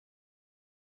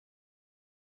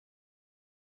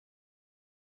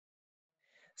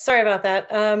Sorry about that.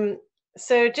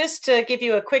 So just to give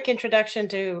you a quick introduction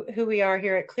to who we are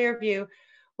here at Clearview,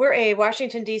 we're a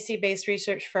Washington, D.C. based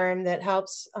research firm that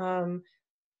helps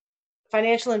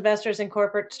financial investors and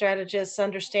corporate strategists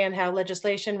understand how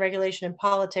legislation, regulation, and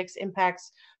politics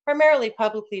impacts primarily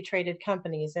publicly traded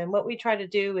companies. And what we try to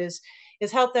do is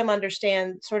help them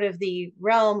understand sort of the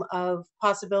realm of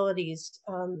possibilities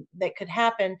that could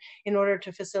happen in order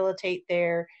to facilitate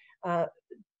uh,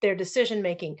 their decision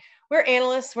making. We're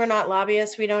analysts, we're not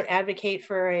lobbyists. We don't advocate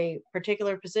for a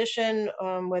particular position,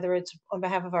 whether it's on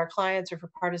behalf of our clients or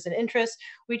for partisan interests.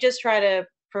 We just try to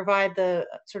provide the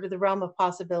sort of the realm of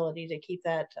possibility to keep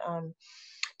that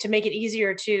to make it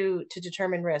easier to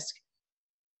determine risk.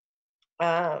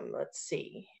 Let's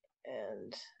see,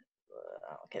 and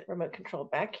I'll get remote control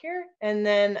back here, and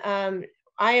then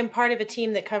I am part of a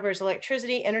team that covers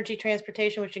electricity, energy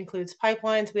transportation, which includes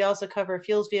pipelines. We also cover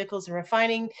fuels, vehicles, and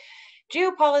refining.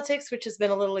 Geopolitics, which has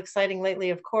been a little exciting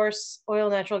lately, of course, oil,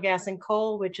 natural gas, and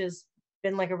coal, which has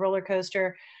been like a roller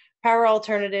coaster, power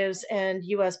alternatives, and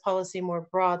US policy more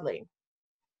broadly.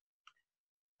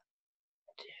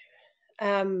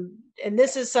 And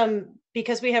this is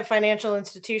because we have financial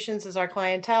institutions as our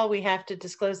clientele, we have to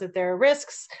disclose that there are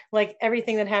risks, like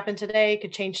everything that happened today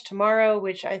could change tomorrow,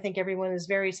 which I think everyone is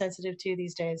very sensitive to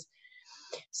these days.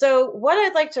 So what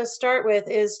I'd like to start with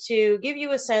is to give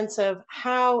you a sense of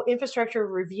how infrastructure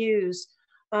reviews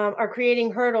are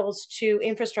creating hurdles to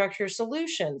infrastructure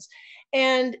solutions.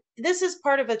 And this is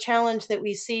part of a challenge that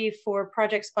we see for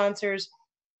project sponsors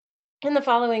in the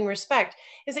following respect: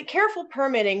 is that careful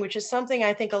permitting, which is something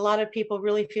I think a lot of people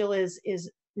really feel is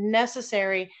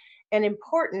necessary and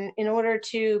important in order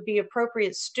to be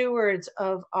appropriate stewards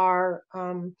of our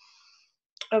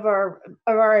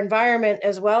environment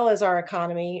as well as our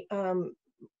economy,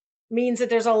 means that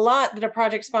there's a lot that a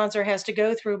project sponsor has to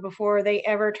go through before they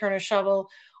ever turn a shovel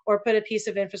or put a piece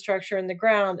of infrastructure in the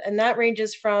ground. And that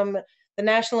ranges from the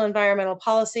National Environmental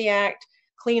Policy Act,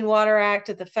 Clean Water Act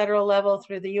at the federal level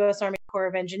through the U.S. Army Corps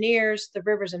of Engineers, the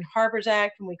Rivers and Harbors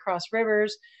Act when we cross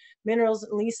rivers, Minerals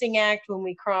and Leasing Act when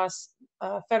we cross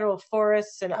federal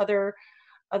forests and other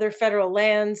federal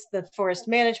lands, the Forest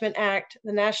Management Act,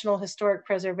 the National Historic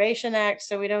Preservation Act,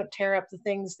 so we don't tear up the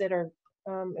things that are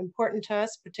important to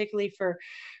us, particularly for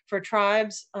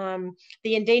tribes.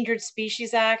 The Endangered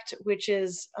Species Act, which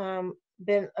has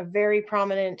been a very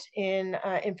prominent in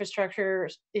infrastructure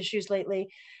issues lately,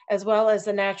 as well as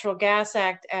the Natural Gas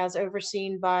Act as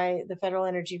overseen by the Federal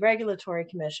Energy Regulatory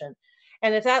Commission.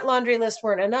 And if that laundry list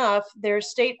weren't enough, there's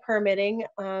state permitting,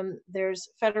 there's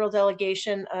federal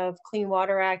delegation of Clean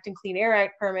Water Act and Clean Air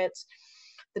Act permits,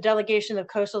 the delegation of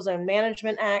Coastal Zone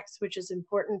Management Acts, which is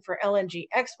important for LNG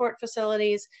export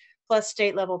facilities, plus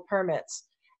state level permits.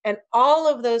 And all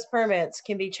of those permits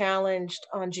can be challenged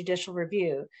on judicial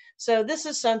review. So this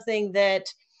is something that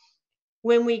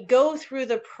when we go through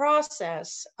the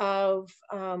process of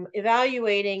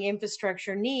evaluating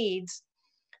infrastructure needs,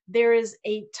 there is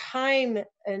a time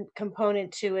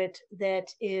component to it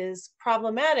that is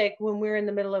problematic when we're in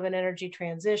the middle of an energy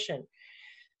transition.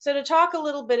 So to talk a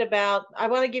little bit about, I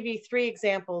want to give you 3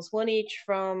 examples, one each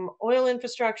from oil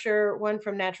infrastructure, one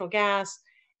from natural gas,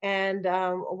 and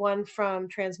one from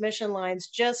transmission lines,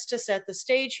 just to set the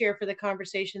stage here for the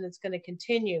conversation that's going to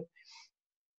continue.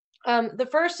 The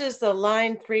first is the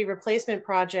Line 3 replacement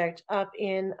project up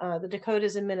in the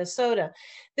Dakotas in Minnesota.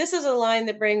 This is a line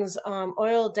that brings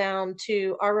oil down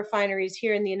to our refineries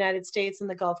here in the United States and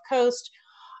the Gulf Coast.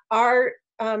 Our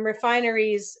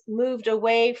refineries moved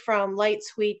away from light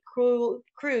sweet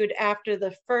crude after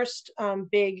the first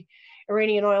big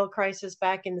Iranian oil crisis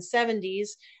back in the 70s,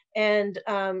 and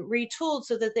retooled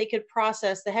so that they could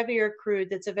process the heavier crude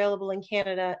that's available in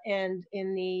Canada and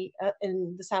in the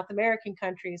South American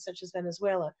countries such as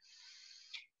Venezuela.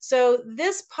 So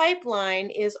this pipeline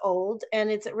is old and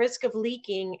it's at risk of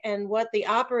leaking, and what the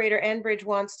operator Enbridge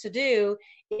wants to do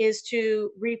is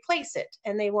to replace it,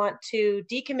 and they want to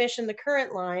decommission the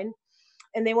current line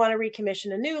and they want to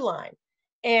recommission a new line.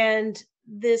 And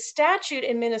the statute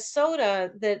in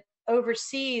Minnesota that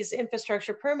oversees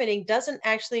infrastructure permitting doesn't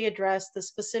actually address the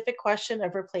specific question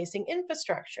of replacing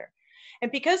infrastructure.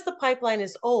 And because the pipeline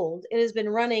is old, it has been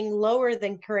running lower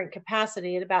than current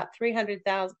capacity at about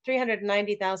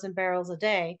 390,000 barrels a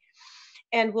day,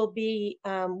 and will be,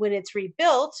 when it's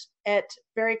rebuilt at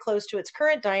very close to its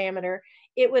current diameter,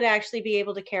 it would actually be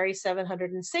able to carry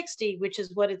 760, which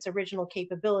is what its original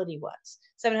capability was,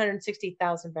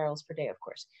 760,000 barrels per day, of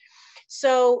course.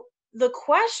 So the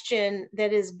question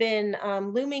that has been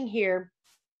looming here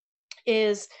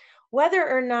is whether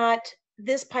or not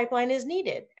this pipeline is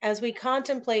needed as we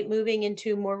contemplate moving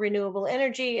into more renewable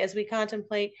energy, as we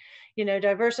contemplate,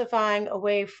 diversifying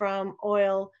away from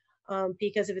oil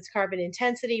because of its carbon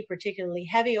intensity, particularly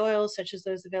heavy oils such as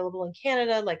those available in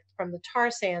Canada, like from the tar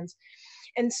sands.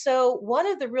 And so, one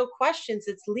of the real questions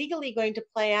that's legally going to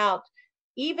play out,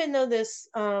 even though this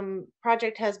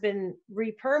project has been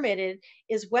re-permitted,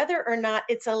 is whether or not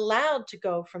it's allowed to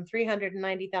go from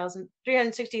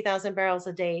 360,000 barrels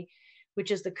a day,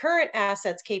 which is the current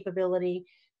asset's capability,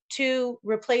 to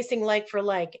replacing like for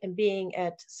like and being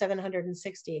at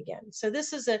 760 again. So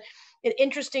this is an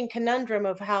interesting conundrum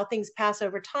of how things pass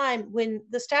over time when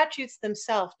the statutes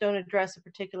themselves don't address a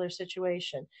particular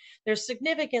situation. There's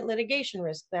significant litigation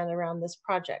risk then around this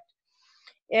project.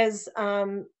 As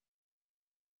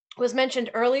was mentioned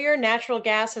earlier, natural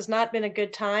gas has not been a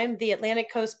good time. The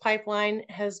Atlantic Coast Pipeline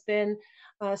has been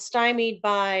stymied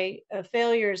by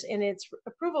failures in its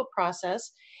approval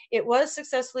process. It was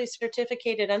successfully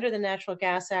certificated under the Natural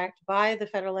Gas Act by the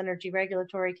Federal Energy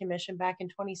Regulatory Commission back in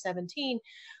 2017,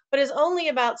 but is only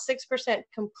about 6%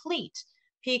 complete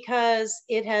because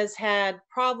it has had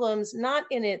problems not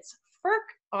in its FERC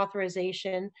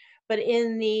authorization, but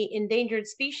in the Endangered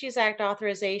Species Act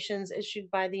authorizations issued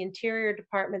by the Interior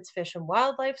Department's Fish and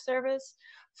Wildlife Service,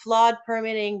 flawed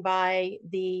permitting by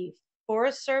the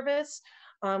Forest Service,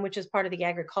 which is part of the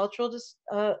Agricultural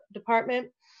Department,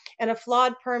 and a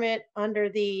flawed permit under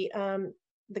the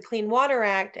Clean Water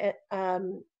Act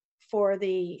for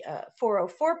the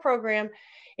 404 program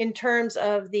in terms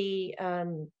of the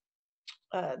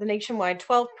nationwide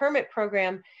 12 permit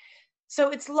program. So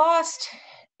it's lost,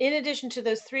 in addition to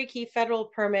those 3 key federal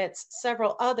permits,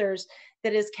 several others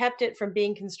that has kept it from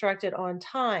being constructed on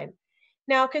time.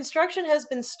 Now, construction has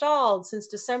been stalled since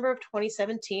December of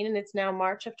 2017, and it's now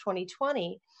March of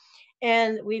 2020.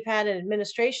 And we've had an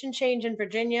administration change in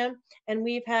Virginia, and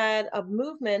we've had a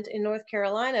movement in North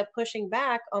Carolina pushing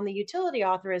back on the utility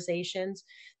authorizations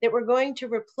that were going to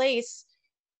replace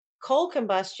coal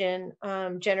combustion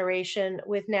generation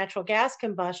with natural gas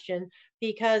combustion,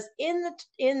 because in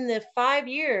the 5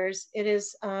 years it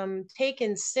has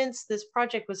taken since this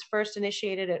project was first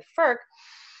initiated at FERC,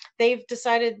 they've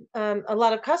decided, a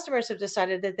lot of customers have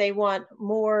decided that they want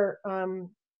more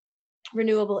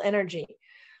renewable energy.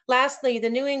 Lastly, the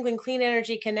New England Clean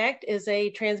Energy Connect is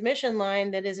a transmission line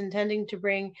that is intending to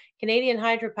bring Canadian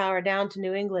hydropower down to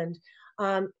New England.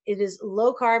 It is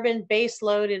low carbon base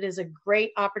load. It is a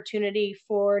great opportunity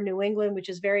for New England, which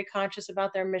is very conscious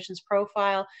about their emissions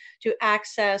profile, to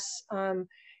access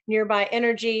nearby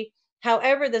energy.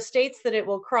 However, the states that it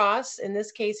will cross, in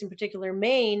this case in particular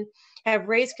Maine, have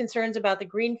raised concerns about the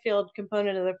greenfield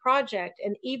component of the project.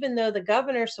 And even though the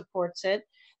governor supports it,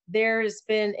 there's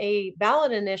been a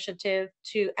ballot initiative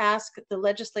to ask the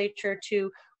legislature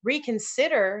to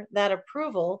reconsider that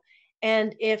approval.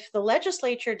 And if the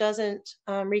legislature doesn't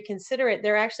reconsider it,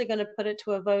 they're actually going to put it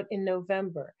to a vote in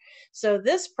November. So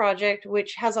this project,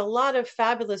 which has a lot of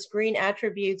fabulous green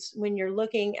attributes when you're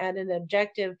looking at an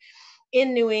objective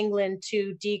in New England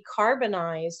to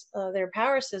decarbonize their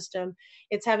power system,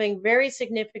 it's having very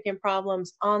significant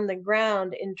problems on the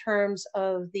ground in terms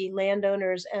of the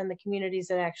landowners and the communities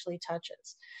it actually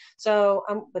touches. So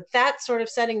with that sort of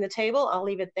setting the table, I'll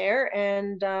leave it there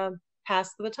and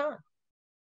pass the baton.